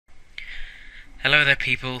Hello there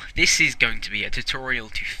people, this is going to be a tutorial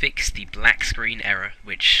to fix the black screen error,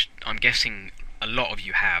 which I'm guessing a lot of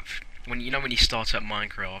you have. When you start up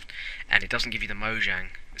Minecraft and it doesn't give you the Mojang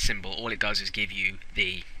symbol, all it does is give you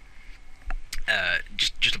the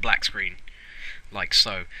just a black screen, like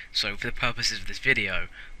so. So for the purposes of this video,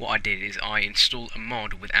 what I did is I installed a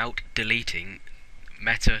mod without deleting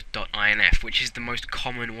meta.inf, which is the most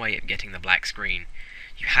common way of getting the black screen.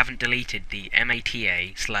 You haven't deleted the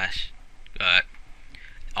mata slash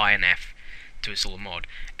INF to install a mod,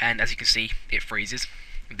 and as you can see, it freezes.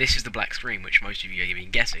 This is the black screen which most of you have been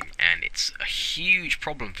getting, and it's a huge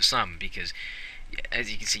problem for some because, as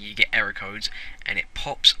you can see, you get error codes, and it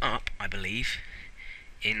pops up, I believe,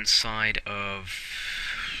 inside of...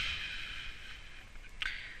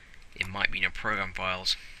 it might be in your program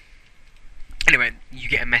files. Anyway, you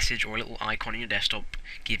get a message or a little icon on your desktop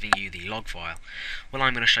giving you the log file. Well,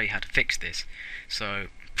 I'm going to show you how to fix this. So,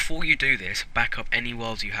 before you do this, back up any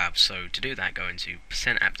worlds you have. So, to do that, go into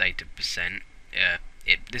 %appdata %.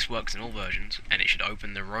 This works in all versions, and it should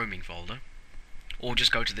open the roaming folder. Or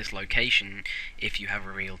just go to this location if you have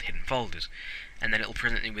revealed hidden folders. And then it will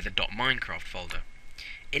present you with a .minecraft folder.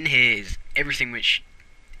 In here is everything which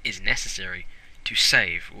is necessary to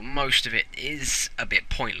save. Well, most of it is a bit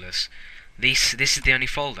pointless. This is the only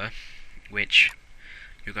folder which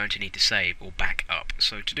you're going to need to save or back up.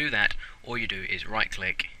 So to do that, all you do is right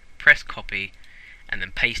click, press copy, and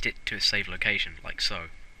then paste it to a saved location, like so.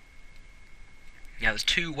 Now there's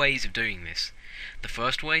two ways of doing this. The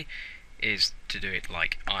first way is to do it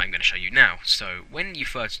like I'm going to show you now. So when you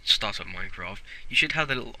first start up Minecraft, you should have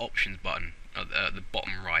the little options button at the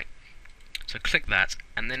bottom right. So click that,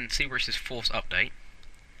 and then see where it says force update.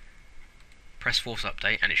 Press force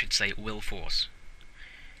update, and it should say will force.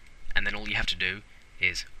 And then all you have to do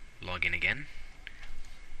is log in again,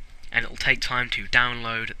 and it will take time to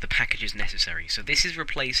download the packages necessary. So this is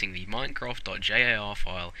replacing the minecraft.jar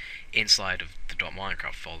file inside of the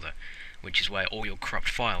 .minecraft folder, which is where all your corrupt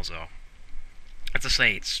files are. As I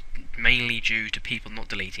say, it's mainly due to people not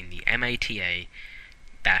deleting the mata-inf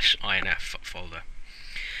folder.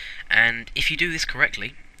 And if you do this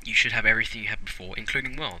correctly, you should have everything you had before,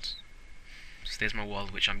 including worlds. So there's my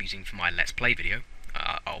world which I'm using for my Let's Play video.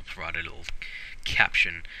 I'll provide a little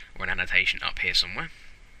caption or an annotation up here somewhere.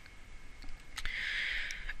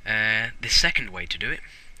 The second way to do it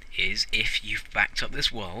is if you've backed up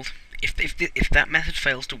this world. If that method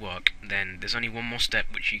fails to work, then there's only one more step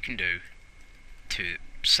which you can do to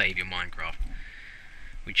save your Minecraft,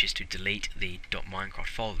 which is to delete the .minecraft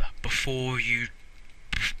folder. Before you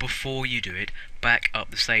do it, back up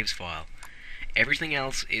the saves file. Everything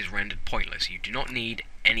else is rendered pointless. You do not need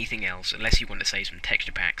anything else unless you want to save some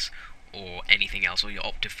texture packs or anything else, or your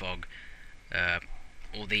Optifog,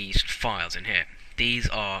 or these files in here. These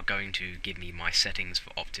are going to give me my settings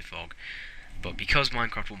for Optifog, but because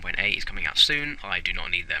Minecraft 1.8 is coming out soon, I do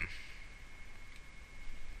not need them.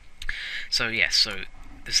 So yes, so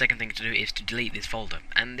the second thing to do is to delete this folder,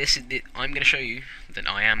 and this is I'm going to show you that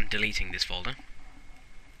I am deleting this folder.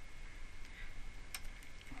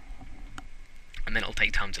 And then it'll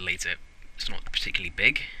take time to delete it. It's not particularly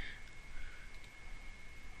big.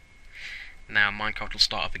 Now Minecraft will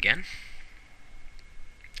start up again.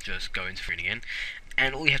 Just go into screen again,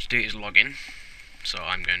 and all you have to do is log in. So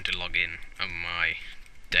I'm going to log in on my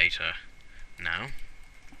data now,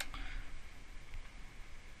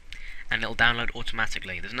 and it'll download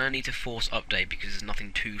automatically. There's no need to force update because there's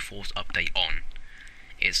nothing to force update on.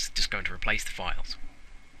 It's just going to replace the files.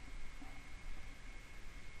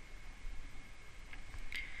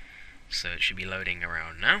 So it should be loading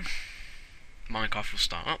around now. Minecraft will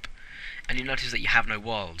start up, and you notice that you have no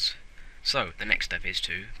worlds. So the next step is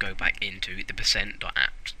to go back into the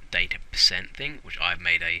 %.appdata % thing, which I've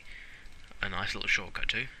made a nice little shortcut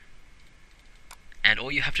to. And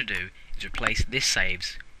all you have to do is replace this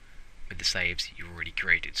saves with the saves you've already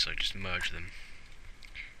created. So just merge them.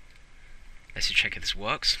 Let's check if this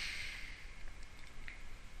works.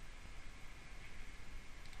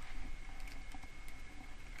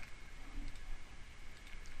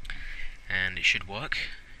 And it should work.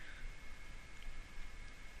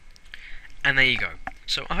 And there you go.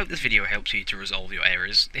 So I hope this video helps you to resolve your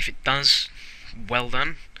errors. If it does, well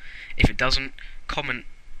done. If it doesn't, comment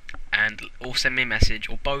or send me a message,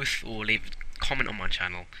 or both, or leave a comment on my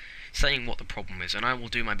channel saying what the problem is, and I will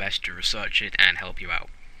do my best to research it and help you out.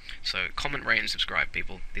 So comment, rate and subscribe,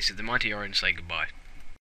 people. This is the Mighty Orange, say goodbye.